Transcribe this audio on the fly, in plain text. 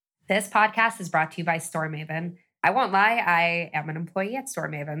This podcast is brought to you by StoreMaven. I won't lie, I am an employee at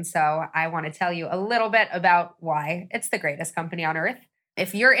StoreMaven, so I want to tell you a little bit about why it's the greatest company on earth.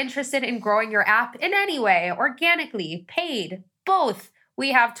 If you're interested in growing your app in any way, organically, paid, both,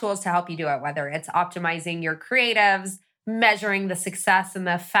 we have tools to help you do it, whether it's optimizing your creatives, measuring the success and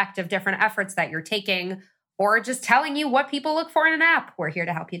the effect of different efforts that you're taking, or just telling you what people look for in an app. We're here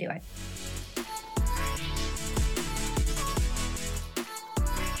to help you do it.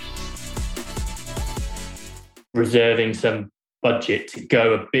 Reserving some budget to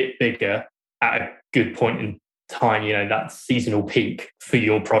go a bit bigger at a good point in time, that seasonal peak for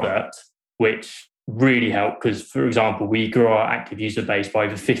your product, which really helped because, for example, we grew our active user base by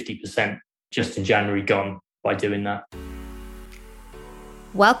over 50% just in January gone by doing that.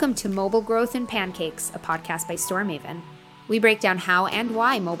 Welcome to Mobile Growth and Pancakes, a podcast by StoreMaven. We break down how and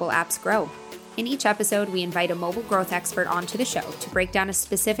why mobile apps grow. In each episode, we invite a mobile growth expert onto the show to break down a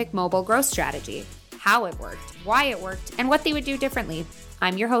specific mobile growth strategy, how it worked, why it worked, and what they would do differently.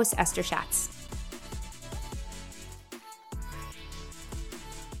 I'm your host, Esther Schatz.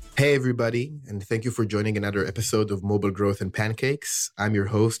 Hey, everybody, and thank you for joining another episode of Mobile Growth and Pancakes. I'm your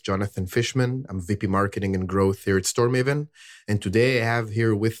host, Jonathan Fishman. I'm VP Marketing and Growth here at StoreMaven. And today I have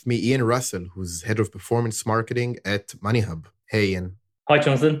here with me Ian Russell, who's Head of Performance Marketing at MoneyHub. Hey, Ian. Hi,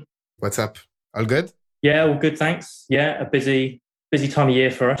 Jonathan. What's up? All good? Yeah, all good, thanks. Yeah, a busy time of year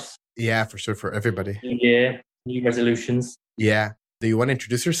for us. Yeah, for sure, for everybody. New year, new resolutions. Yeah. Do you want to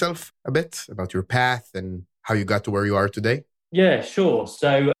introduce yourself a bit about your path and how you got to where you are today? Yeah, sure.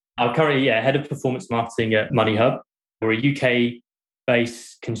 So I'm currently Head of Performance Marketing at MoneyHub. We're a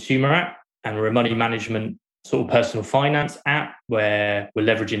UK-based consumer app and we're a money management sort of personal finance app where we're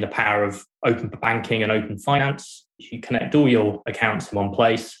leveraging the power of open banking and open finance. You connect all your accounts in one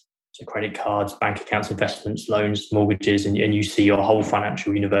place. So credit cards, bank accounts, investments, loans, mortgages, and you see your whole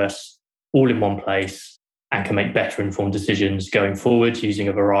financial universe all in one place and can make better informed decisions going forward using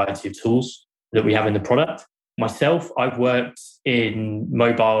a variety of tools that we have in the product. Myself, I've worked in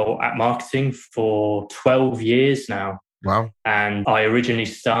mobile app marketing for 12 years now. Wow. And I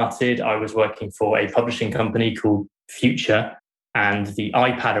was working for a publishing company called Future, and the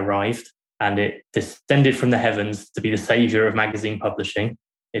iPad arrived and it descended from the heavens to be the savior of magazine publishing.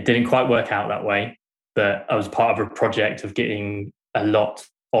 It didn't quite work out that way, but I was part of a project of getting a lot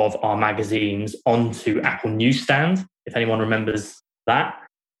of our magazines onto Apple Newsstand. If anyone remembers that,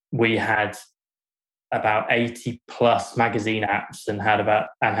 we had about 80 plus magazine apps and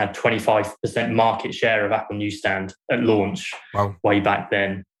had 25% market share of Apple Newsstand at launch. Wow. Way back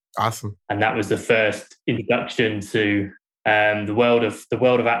then. Awesome. And that was the first introduction to the world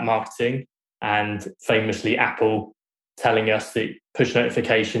of app marketing, and famously Apple telling us that push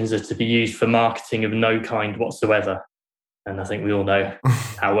notifications are to be used for marketing of no kind whatsoever. And I think we all know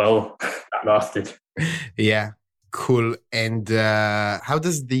how well that lasted. Yeah, cool. And how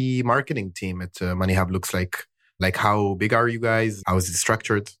does the marketing team at MoneyHub looks like? Like, how big are you guys? How is it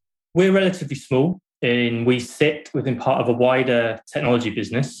structured? We're relatively small, and we sit within part of a wider technology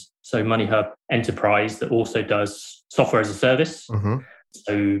business. So MoneyHub Enterprise that also does software as a service. Mm-hmm.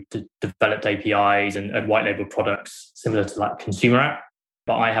 So developed APIs and white label products similar to like consumer app.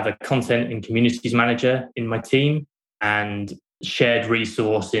 But I have a content and communities manager in my team and shared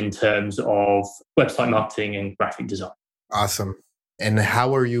resource in terms of website marketing and graphic design. Awesome. And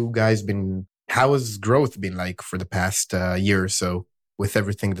how has growth been like for the past year or so with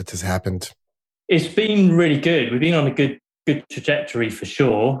everything that has happened? It's been really good. We've been on a good trajectory for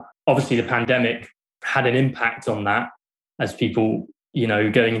sure. Obviously the pandemic had an impact on that as people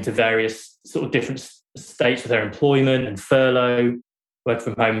going into various sort of different states of their employment and furlough, work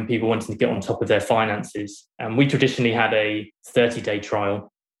from home, and people wanting to get on top of their finances. And we traditionally had a 30-day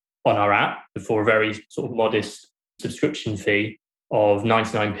trial on our app before a very sort of modest subscription fee of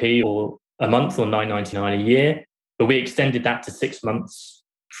 99p or a month or $9.99 a year. But we extended that to 6 months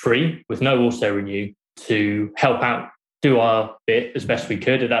free with no auto renew to help out, do our bit as best we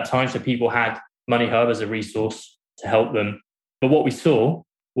could at that time. So people had MoneyHub as a resource to help them. But what we saw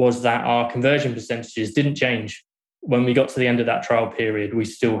was that our conversion percentages didn't change. When we got to the end of that trial period, we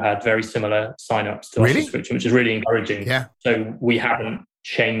still had very similar signups to our subscription, which is really encouraging. Yeah. So we haven't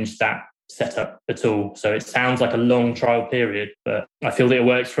changed that setup at all. So it sounds like a long trial period, but I feel that it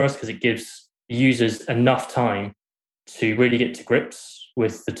works for us because it gives users enough time to really get to grips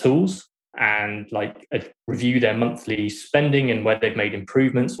with the tools and review their monthly spending and where they've made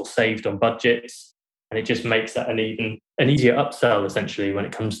improvements or saved on budgets. And it just makes that an easier upsell, essentially, when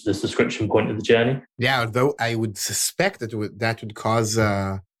it comes to the subscription point of the journey. Yeah, although I would suspect that would cause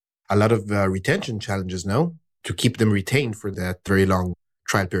a lot of retention challenges, no? To keep them retained for that very long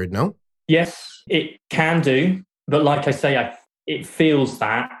trial period, no? Yes, it can do. But like I say, it feels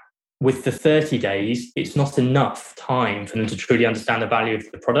that with the 30 days, it's not enough time for them to truly understand the value of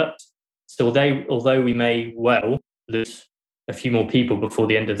the product. So although we may well lose a few more people before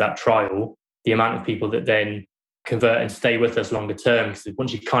the end of that trial, the amount of people that then convert and stay with us longer term, because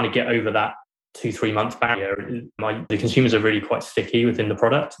once you kind of get over that 2-3 month barrier, the consumers are really quite sticky within the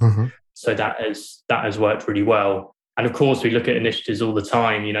product. Mm-hmm. So that has worked really well. And of course, we look at initiatives all the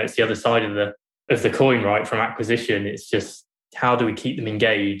time. It's the other side of the coin, right? From acquisition, it's just how do we keep them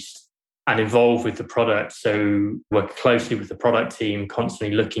engaged and involved with the product? So work closely with the product team,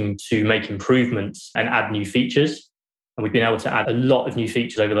 constantly looking to make improvements and add new features. And we've been able to add a lot of new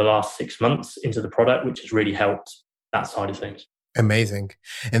features over the last 6 months into the product, which has really helped that side of things. Amazing.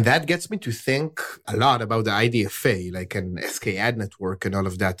 And that gets me to think a lot about the IDFA, like an SK ad network and all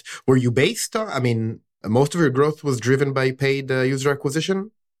of that. Were you based on, most of your growth was driven by paid user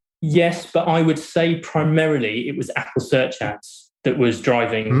acquisition? Yes, but I would say primarily it was Apple search ads that was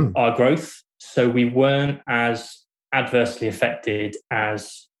driving our growth. So we weren't as adversely affected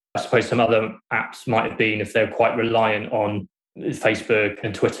as I suppose some other apps might have been if they're quite reliant on Facebook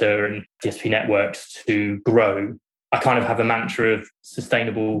and Twitter and DSP networks to grow. I kind of have a mantra of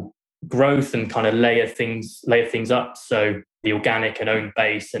sustainable growth and kind of layer things up. So the organic and owned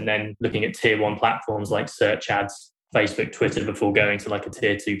base, and then looking at tier 1 platforms like search ads, Facebook, Twitter, before going to like a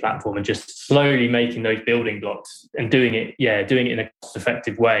tier 2 platform, and just slowly making those building blocks and doing it in a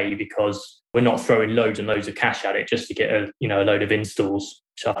cost-effective way, because we're not throwing loads and loads of cash at it just to get a load of installs,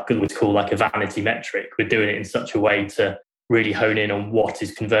 which I would call like a vanity metric. We're doing it in such a way to really hone in on what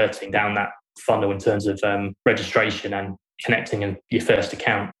is converting down that funnel in terms of registration and connecting in your first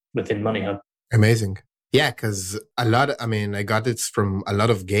account within MoneyHub. Amazing. Yeah, because I got it from a lot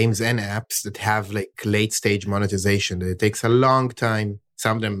of games and apps that have like late stage monetization. It takes a long time.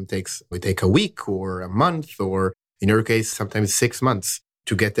 Some of them take a week or a month, or in your case, sometimes 6 months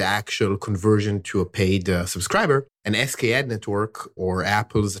to get the actual conversion to a paid subscriber. And SK Ad Network or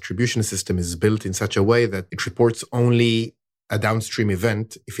Apple's attribution system is built in such a way that it reports only a downstream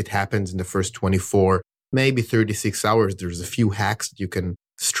event if it happens in the first 24, maybe 36 hours. There's a few hacks that you can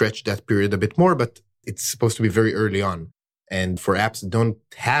stretch that period a bit more, but it's supposed to be very early on. And for apps that don't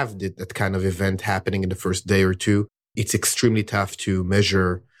have that kind of event happening in the first day or two, it's extremely tough to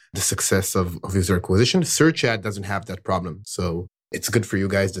measure the success of user acquisition. Search ad doesn't have that problem. So it's good for you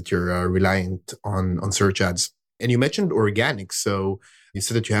guys that you're reliant on search ads. And you mentioned organic. So you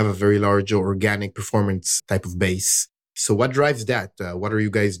said that you have a very large organic performance type of base. So what drives that? What are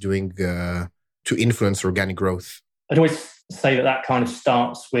you guys doing to influence organic growth? I'd always say that kind of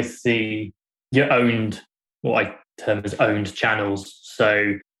starts with your owned, what I term as owned channels.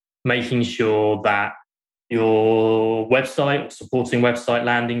 So making sure that your website, supporting website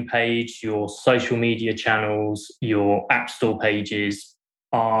landing page, your social media channels, your app store pages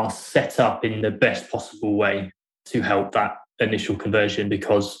are set up in the best possible way to help that initial conversion,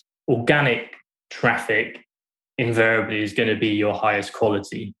 because organic traffic invariably is going to be your highest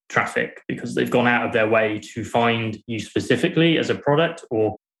quality traffic, because they've gone out of their way to find you specifically as a product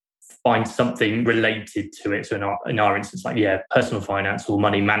or find something related to it. So in our instance, like personal finance or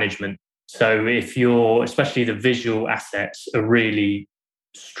money management. So if especially the visual assets are really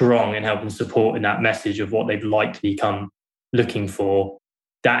strong in helping support in that message of what they've likely come looking for,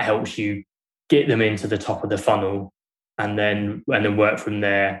 that helps you get them into the top of the funnel and then work from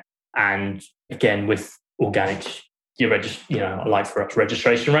there. And again, with organic, like for us,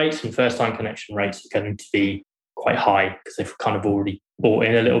 registration rates and first-time connection rates are going to be quite high because they've kind of already bought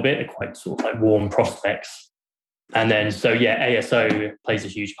in a little bit. They're quite sort of like warm prospects. And then, ASO plays a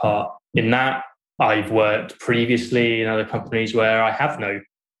huge part in that. I've worked previously in other companies where I have no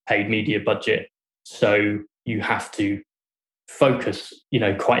paid media budget. So you have to focus,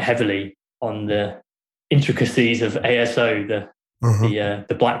 quite heavily on the intricacies of ASO,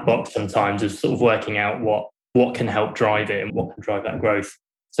 the black box sometimes of sort of working out what can help drive it and what can drive that growth.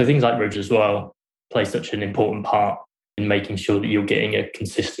 So things like Ridge as well play such an important part in making sure that you're getting a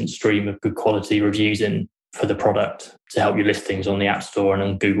consistent stream of good quality reviews in for the product to help your listings on the App Store and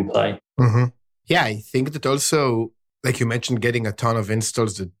on Google Play. Mm-hmm. Yeah, I think that also, like you mentioned, getting a ton of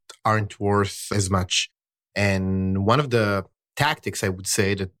installs that aren't worth as much. And one of the tactics I would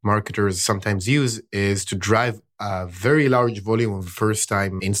say that marketers sometimes use is to drive a very large volume of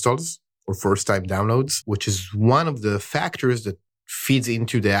first-time installs or first-time downloads, which is one of the factors that feeds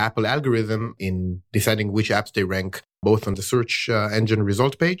into the Apple algorithm in deciding which apps they rank, both on the search engine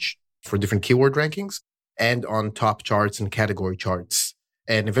result page for different keyword rankings and on top charts and category charts.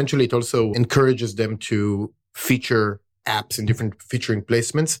 And eventually it also encourages them to feature apps and different featuring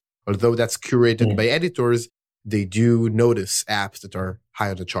placements. Although that's curated by editors, they do notice apps that are high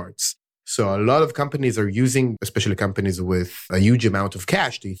on the charts. So a lot of companies are using, especially companies with a huge amount of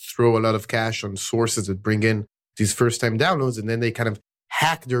cash, they throw a lot of cash on sources that bring in these first-time downloads, and then they kind of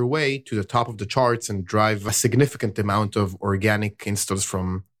hack their way to the top of the charts and drive a significant amount of organic installs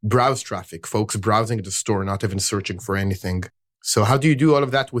from browse traffic, folks browsing the store, not even searching for anything. So how do you do all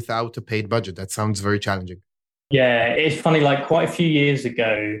of that without a paid budget? That sounds very challenging. Yeah, it's funny, like quite a few years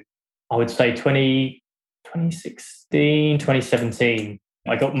ago, I would say 2016, 2017,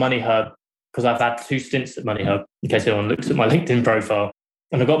 I got MoneyHub because I've had 2 stints at MoneyHub, in case anyone looks at my LinkedIn profile.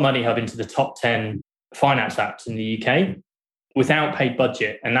 And I got MoneyHub into the top 10 finance apps in the UK without paid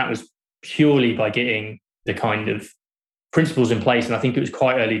budget. And that was purely by getting the kind of principles in place. And I think it was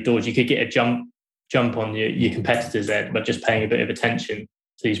quite early doors. You could get a jump on your competitors there by just paying a bit of attention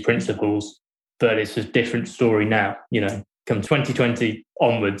to these principles. But it's a different story now. Come 2020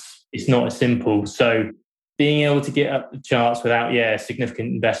 onwards, it's not as simple. So being able to get up the charts without,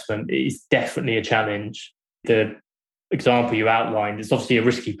 significant investment is definitely a challenge. The example you outlined is obviously a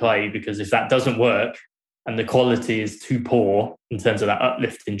risky play, because if that doesn't work and the quality is too poor in terms of that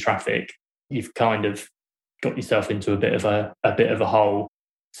uplift in traffic, you've kind of got yourself into a bit of a hole.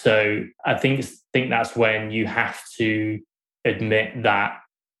 So I think that's when you have to admit that,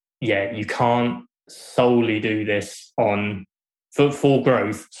 you can't solely do this for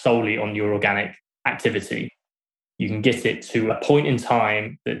growth solely on your organic activity. You can get it to a point in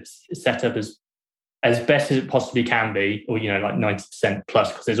time that's set up as best as it possibly can be, or like 90%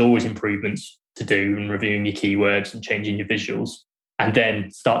 plus, because there's always improvements to do and reviewing your keywords and changing your visuals, and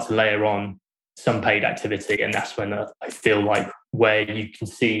then start to layer on some paid activity. And that's when I feel like where you can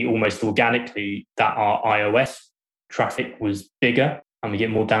see almost organically that our iOS traffic was bigger and we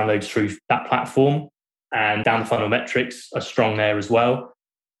get more downloads through that platform, and down the funnel metrics are strong there as well.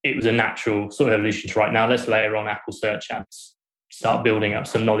 It was a natural sort of evolution to right now, let's layer on Apple search ads, start building up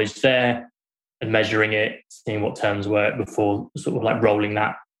some knowledge there and measuring it, seeing what terms work before sort of like rolling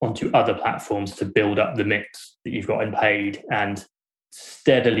that onto other platforms to build up the mix that you've got in paid and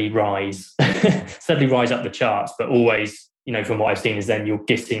steadily rise up the charts. But always, from what I've seen is then you're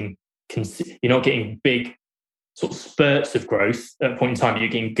not getting big sort of spurts of growth at a point in time. You're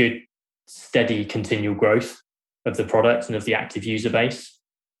getting good, steady, continual growth of the product and of the active user base.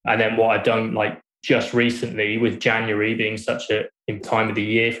 And then what I've done, like just recently, with January being such a time of the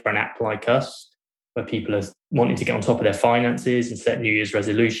year for an app like us, where people are wanting to get on top of their finances and set New Year's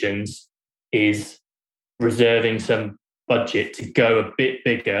resolutions, is reserving some budget to go a bit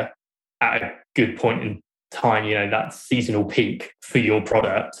bigger at a good point in time, that seasonal peak for your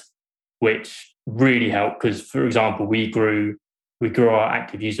product, which really helped. Because, for example, we grew our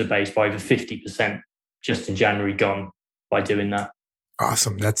active user base by over 50% just in January gone by doing that.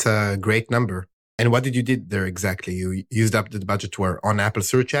 Awesome. That's a great number. And what did you do there exactly? You used up the budget on Apple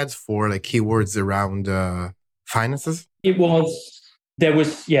search ads for like keywords around finances? There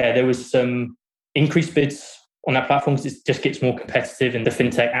was some increased bids on our platforms. It just gets more competitive in the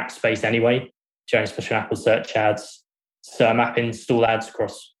fintech app space anyway, especially Apple search ads. So I'm app install ads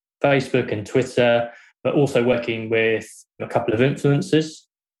across Facebook and Twitter, but also working with a couple of influencers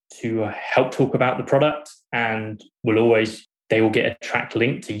to help talk about the product, and they will get a track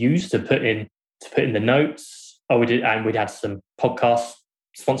link to use to put in the notes. We'd had some podcast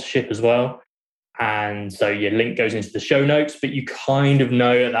sponsorship as well. And so your link goes into the show notes, but you kind of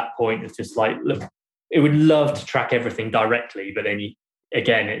know at that point, it's just like, look, it would love to track everything directly. But then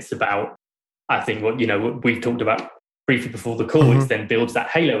again, it's about, I think what we've talked about briefly before the call, it then builds that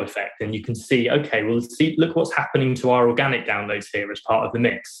halo effect. And you can see, okay, well, look what's happening to our organic downloads here as part of the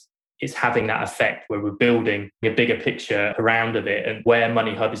mix. It's having that effect where we're building a bigger picture around of it and where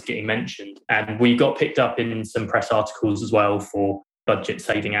MoneyHub is getting mentioned. And we got picked up in some press articles as well for budget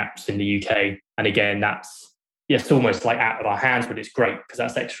saving apps in the UK. And again, it's almost like out of our hands, but it's great because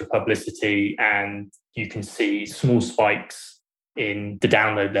that's extra publicity and you can see small spikes in the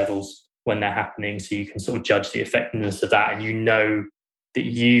download levels when they're happening. So you can sort of judge the effectiveness of that, and that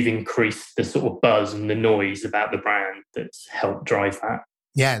you've increased the sort of buzz and the noise about the brand that's helped drive that.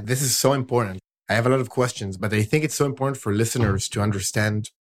 Yeah, this is so important. I have a lot of questions, but I think it's so important for listeners to understand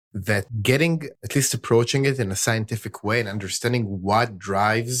that at least approaching it in a scientific way and understanding what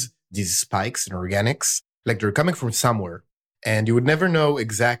drives these spikes in organics, like they're coming from somewhere. And you would never know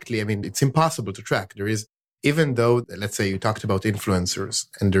exactly. I mean, it's impossible to track. Even though, let's say you talked about influencers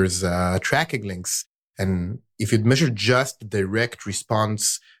and there's tracking links. And if you'd measure just direct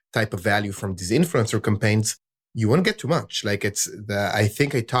response type of value from these influencer campaigns, you won't get too much. Like I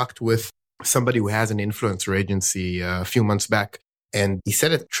think I talked with somebody who has an influencer agency a few months back. And he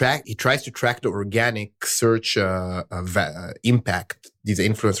said he tries to track the organic search impact these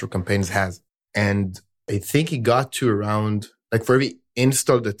influencer campaigns has. And I think he got to around, like for every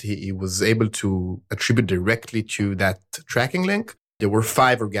install that he was able to attribute directly to that tracking link, there were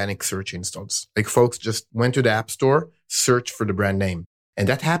 5 organic search installs. Like folks just went to the App Store, searched for the brand name. And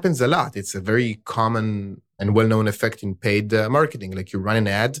that happens a lot. It's a very common and well-known effect in paid marketing. Like you run an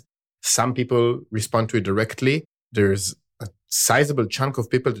ad, some people respond to it directly. There's a sizable chunk of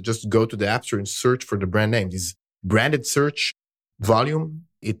people that just go to the App Store and search for the brand name. This branded search volume,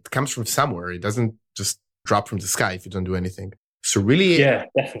 it comes from somewhere. It doesn't just drop from the sky if you don't do anything. So really,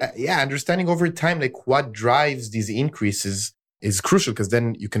 definitely. Understanding over time, like what drives these increases is crucial, because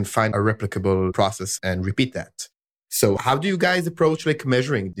then you can find a replicable process and repeat that. So how do you guys approach like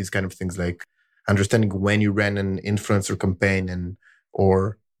measuring these kind of things, like understanding when you ran an influencer campaign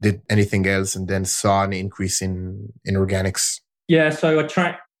or did anything else and then saw an increase in organics? Yeah, so I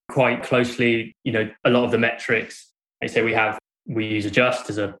track quite closely, a lot of the metrics. They say we use Adjust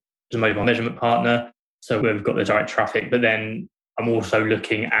as a mobile measurement partner. So we've got the direct traffic, but then I'm also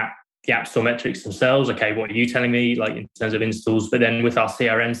looking at the App Store metrics themselves. Okay, what are you telling me, like in terms of installs? But then with our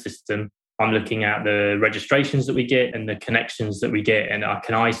CRM system, I'm looking at the registrations that we get and the connections that we get, and I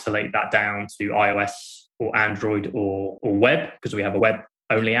can isolate that down to iOS or Android or web, because we have a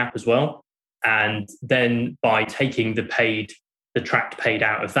web-only app as well. And then by taking the tracked paid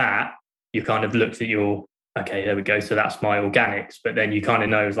out of that, you kind of looked at okay, there we go. So that's my organics. But then you kind of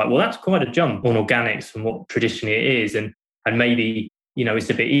know, it's like, well, that's quite a jump on organics from what traditionally it is. And maybe, it's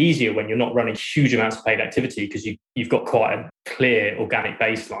a bit easier when you're not running huge amounts of paid activity, because you've got quite a clear organic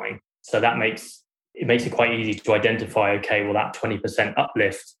baseline. So that makes it quite easy to identify, okay, well, that 20%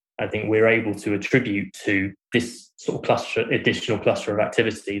 uplift, I think we're able to attribute to this sort of additional cluster of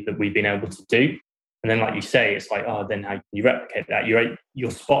activity that we've been able to do. And then, like you say, it's like, then how can you replicate that?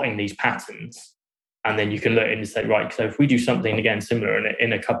 You're spotting these patterns, and then you can look and say, right, so if we do something again similar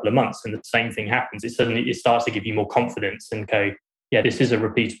in a couple of months and the same thing happens, it starts to give you more confidence and go, yeah, this is a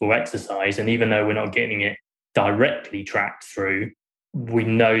repeatable exercise. And even though we're not getting it directly tracked through, we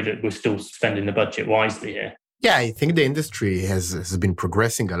know that we're still spending the budget wisely here. Yeah, I think the industry has been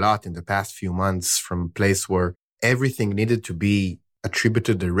progressing a lot in the past few months, from a place where everything needed to be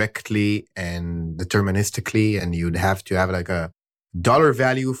attributed directly and deterministically, and you'd have to have like a dollar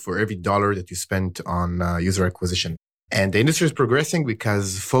value for every dollar that you spent on user acquisition. And the industry is progressing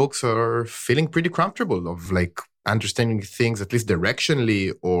because folks are feeling pretty comfortable of like understanding things at least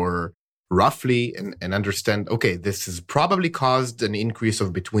directionally or roughly, and understand, okay, this has probably caused an increase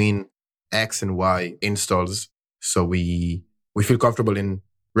of between X and Y installs. So we feel comfortable in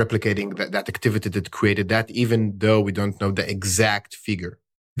replicating that activity that created that, even though we don't know the exact figure.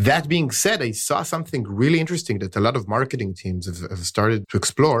 That being said, I saw something really interesting that a lot of marketing teams have started to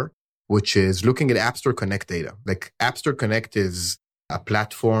explore, which is looking at App Store Connect data. Like App Store Connect is a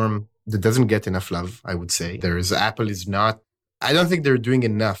platform that doesn't get enough love, I would say. I don't think they're doing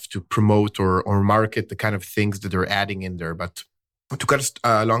enough to promote or market the kind of things that they're adding in there. But to cut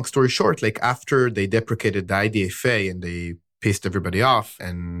a long story short, like after they deprecated the IDFA and they pissed everybody off,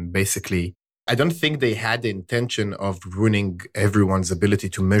 and basically, I don't think they had the intention of ruining everyone's ability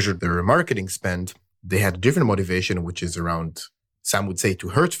to measure their marketing spend. They had a different motivation, which is around, some would say, to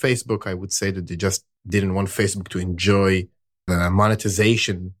hurt Facebook. I would say that they just didn't want Facebook to enjoy the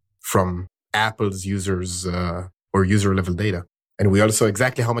monetization from Apple's users or user level data. And we also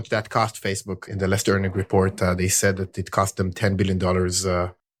exactly how much that cost Facebook. In the last earnings report, they said that it cost them $10 billion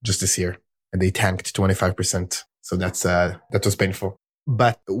just this year, and they tanked 25%. So that was painful.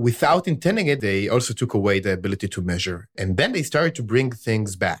 But without intending it, they also took away the ability to measure. And then they started to bring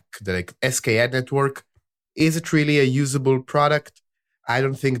things back. Like SKAd Network, is it really a usable product? I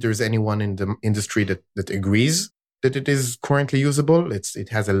don't think there's anyone in the industry that agrees that it is currently usable. It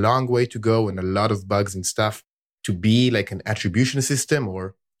has a long way to go and a lot of bugs and stuff to be like an attribution system,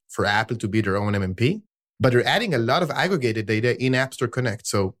 or for Apple to be their own MMP. But they're adding a lot of aggregated data in App Store Connect.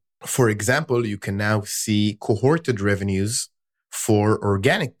 So for example, you can now see cohorted revenues for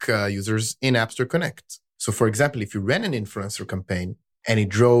organic users in App Store Connect. So for example, if you ran an influencer campaign and it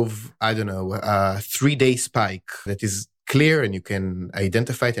drove, a 3-day spike that is clear and you can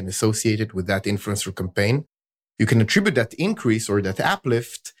identify it and associate it with that influencer campaign, you can attribute that increase or that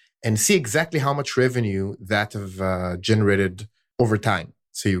uplift and see exactly how much revenue that have generated over time.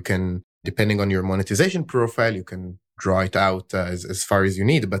 So you can, depending on your monetization profile, you can draw it out as far as you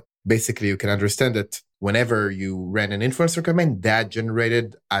need. But basically, you can understand that whenever you ran an influencer campaign, that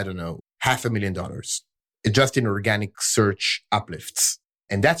generated, $500,000 just in organic search uplifts.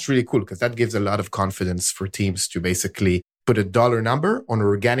 And that's really cool because that gives a lot of confidence for teams to basically put a dollar number on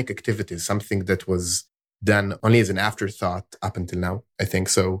organic activities, something that was done only as an afterthought up until now, I think.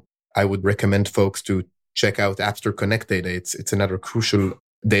 So I would recommend folks to check out App Store Connect data. It's another crucial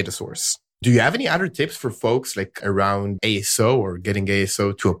data source. Do you have any other tips for folks like around ASO or getting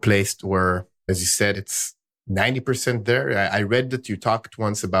ASO to a place where, as you said, it's 90% there? I read that you talked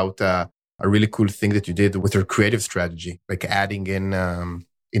once about a really cool thing that you did with your creative strategy, like adding in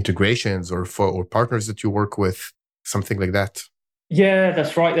integrations or partners that you work with, something like that. Yeah,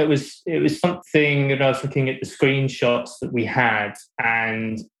 that's right. It was something, and I was looking at the screenshots that we had,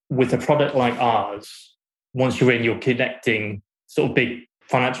 and with a product like ours, once you're connecting sort of big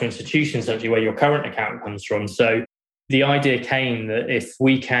financial institutions, actually where your current account comes from. So the idea came that if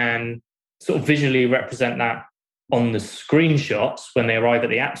we can sort of visually represent that on the screenshots when they arrive at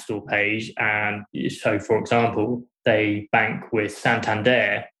the App Store page, and so, for example, they bank with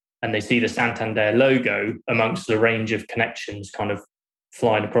Santander and they see the Santander logo amongst the range of connections kind of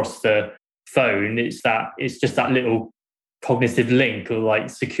flying across the phone, it's just that little cognitive link or like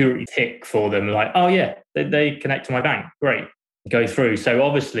security tick for them, like, oh yeah, they connect to my bank, great, go through. So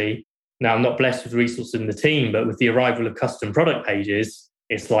obviously now I'm not blessed with resources in the team, but with the arrival of custom product pages,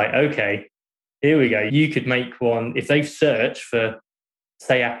 it's like, okay, here we go. You could make one, if they've searched for,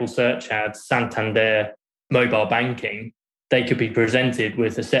 say, Apple Search Ads, Santander mobile banking, they could be presented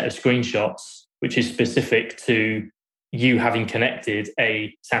with a set of screenshots which is specific to you having connected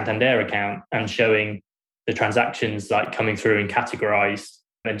a Santander account and showing the transactions like coming through and categorized,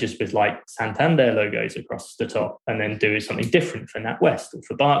 and just with like Santander logos across the top, and then doing something different for NatWest or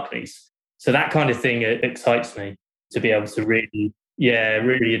for Barclays. So that kind of thing excites me to be able to really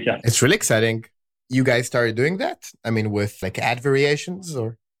adjust. It's really exciting. You guys started doing that? I mean, with like ad variations,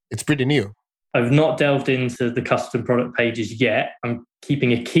 or it's pretty new? I've not delved into the custom product pages yet. I'm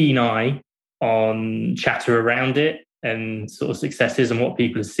keeping a keen eye on chatter around it and sort of successes and what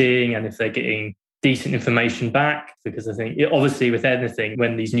people are seeing and if they're getting decent information back, because I think obviously with anything,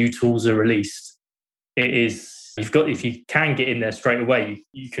 when these new tools are released, if you can get in there straight away,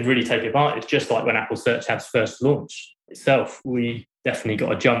 you can really take advantage. Just like when Apple Search Ads first launched itself, we definitely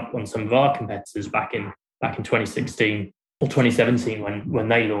got a jump on some of our competitors back in 2016 or 2017 when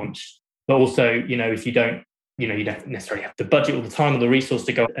they launched. But also, if you don't necessarily have the budget or the time or the resource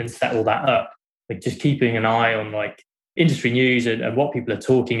to go and set all that up, like just keeping an eye on like industry news and what people are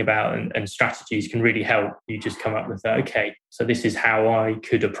talking about and strategies can really help you just come up with that. Okay, so this is how I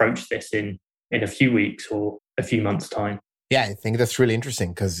could approach this in a few weeks or a few months' time. Yeah, I think that's really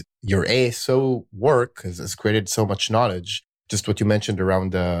interesting because your ASO work has created so much knowledge. Just what you mentioned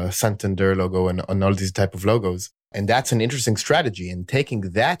around the Santander logo and on all these type of logos. And that's an interesting strategy. And taking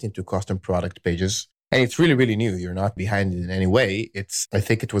that into custom product pages, and it's really, really new. You're not behind in any way. I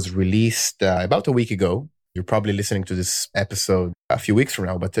think it was released about a week ago. You're probably listening to this episode a few weeks from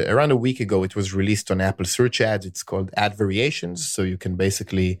now, but around a week ago, it was released on Apple Search Ads. It's called Ad Variations. So you can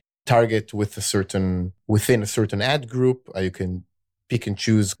basically target within a certain ad group. You can pick and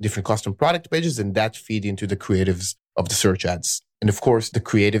choose different custom product pages, and that feed into the creatives of the search ads. And of course, the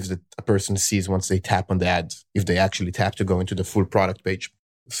creatives that a person sees once they tap on the ad, if they actually tap to go into the full product page.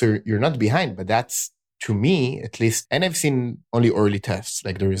 So you're not behind, but that's, to me, at least, and I've seen only early tests.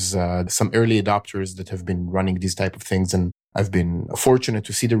 Like there's some early adopters that have been running these type of things, and I've been fortunate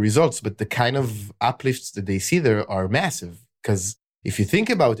to see the results. But the kind of uplifts that they see there are massive. Because if you think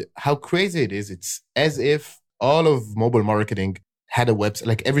about it, how crazy it is, it's as if all of mobile marketing had a website,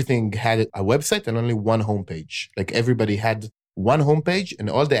 like everything had a website and only one homepage. Like everybody had one homepage, and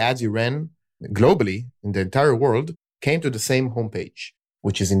all the ads you ran globally in the entire world came to the same homepage,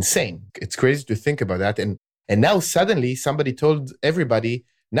 which is insane. It's crazy to think about that. And now suddenly somebody told everybody,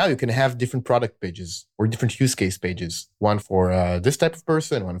 now you can have different product pages or different use case pages, one for this type of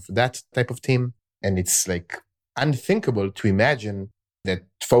person, one for that type of team. And it's like unthinkable to imagine that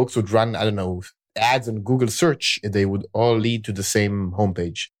folks would run, I don't know, ads on Google search, they would all lead to the same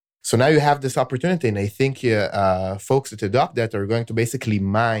homepage. So now you have this opportunity, and I think folks that adopt that are going to basically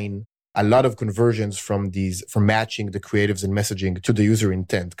mine a lot of conversions from matching the creatives and messaging to the user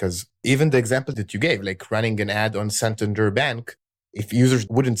intent. Because even the example that you gave, like running an ad on Santander Bank, if users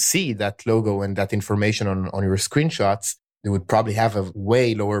wouldn't see that logo and that information on your screenshots, they would probably have a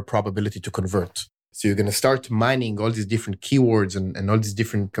way lower probability to convert. So you're going to start mining all these different keywords and all these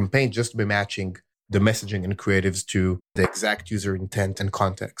different campaigns just by matching the messaging and creatives to the exact user intent and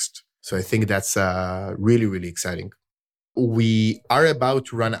context. So I think that's really, really exciting. We are about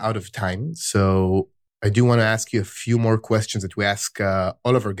to run out of time. So I do want to ask you a few more questions that we ask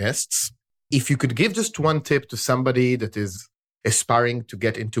all of our guests. If you could give just one tip to somebody that is aspiring to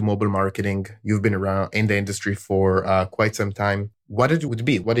get into mobile marketing. You've been around in the industry for quite some time. What it would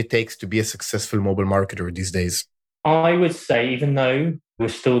be, what it takes to be a successful mobile marketer these days? I would say, even though we're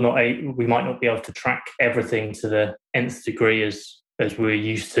still not we might not be able to track everything to the nth degree as we're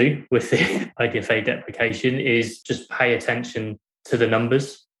used to with the IDFA deprecation, is just pay attention to the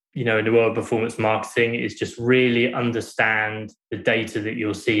numbers. In the world of performance marketing, is just really understand the data that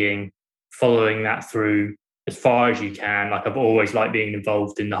you're seeing, following that through as far as you can. Like, I've always liked being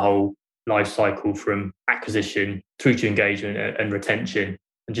involved in the whole life cycle from acquisition through to engagement and retention,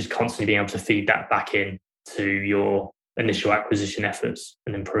 and just constantly being able to feed that back in to your initial acquisition efforts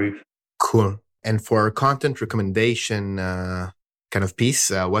and improve. Cool. And for content recommendation kind of piece,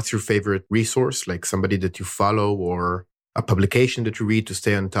 what's your favorite resource, like somebody that you follow or a publication that you read to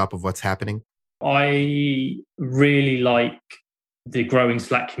stay on top of what's happening? I really like the growing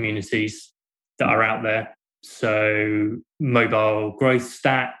Slack communities that are out there. So Mobile Growth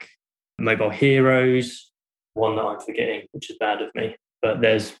Stack, Mobile Heroes, one that I'm forgetting, which is bad of me. But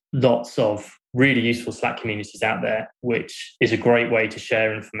there's lots of really useful Slack communities out there, which is a great way to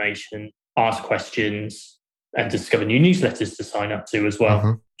share information, ask questions, and discover new newsletters to sign up to as well,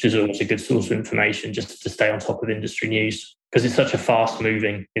 which is always a good source of information just to stay on top of industry news, because it's such a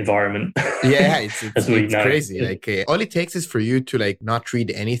fast-moving environment. Yeah, it's crazy. Like, all it takes is for you to not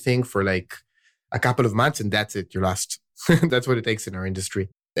read anything for a couple of months, and that's it. You're lost. That's what it takes in our industry.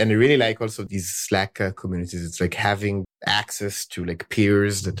 And I really like also these Slack communities. It's like having access to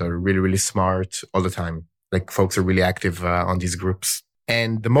peers that are really, really smart all the time. Folks are really active on these groups.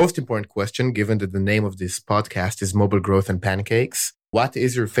 And the most important question, given that the name of this podcast is Mobile Growth and Pancakes, what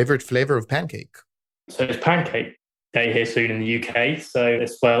is your favorite flavor of pancake? So it's Pancake Day here soon in the UK. So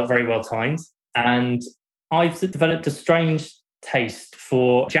it's very well timed. And I've developed a strange taste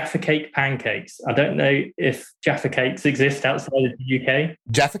for Jaffa Cake pancakes. I don't know if Jaffa Cakes exist outside of the UK.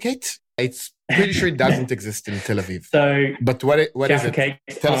 Jaffa Cake? It's pretty sure it doesn't exist in Tel Aviv. So, but what Jaffa is it?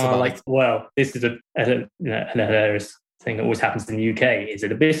 Cakes Tell us about it. Well, this is an hilarious thing that always happens in the UK. Is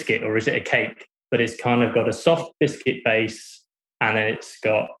it a biscuit or is it a cake? But it's kind of got a soft biscuit base, and then it's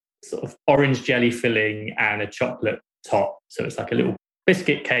got sort of orange jelly filling and a chocolate top. So it's like a little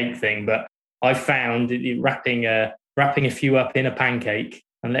biscuit cake thing. But I found wrapping a few up in a pancake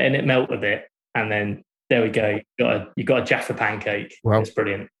and letting it melt a bit, and then there we go. You got a Jaffa pancake. Wow. It's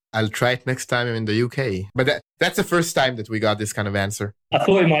brilliant. I'll try it next time I'm in the UK. But that's the first time that we got this kind of answer. I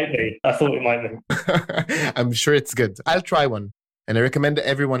thought it might be. I'm sure it's good. I'll try one. And I recommend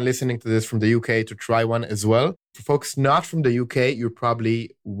everyone listening to this from the UK to try one as well. For folks not from the UK, you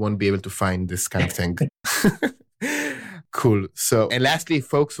probably won't be able to find this kind of thing. Cool. So, and lastly, if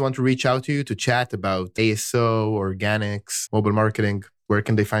folks want to reach out to you to chat about ASO, organics, mobile marketing, where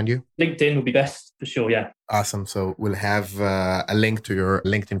can they find you? LinkedIn will be best for sure, yeah. Awesome. So we'll have a link to your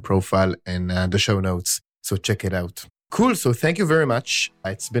LinkedIn profile in the show notes. So check it out. Cool. So thank you very much.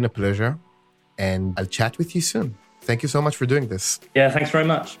 It's been a pleasure. And I'll chat with you soon. Thank you so much for doing this. Yeah, thanks very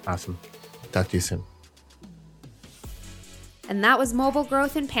much. Awesome. Talk to you soon. And that was Mobile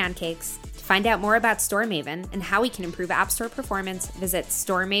Growth and Pancakes. To find out more about StoreMaven and how we can improve App Store performance, visit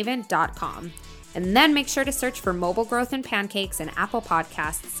storemaven.com. And then make sure to search for Mobile Growth and Pancakes in Apple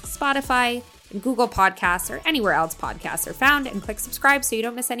Podcasts, Spotify, and Google Podcasts, or anywhere else podcasts are found, and click subscribe so you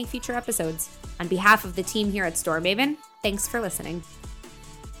don't miss any future episodes. On behalf of the team here at StoreMaven, thanks for listening.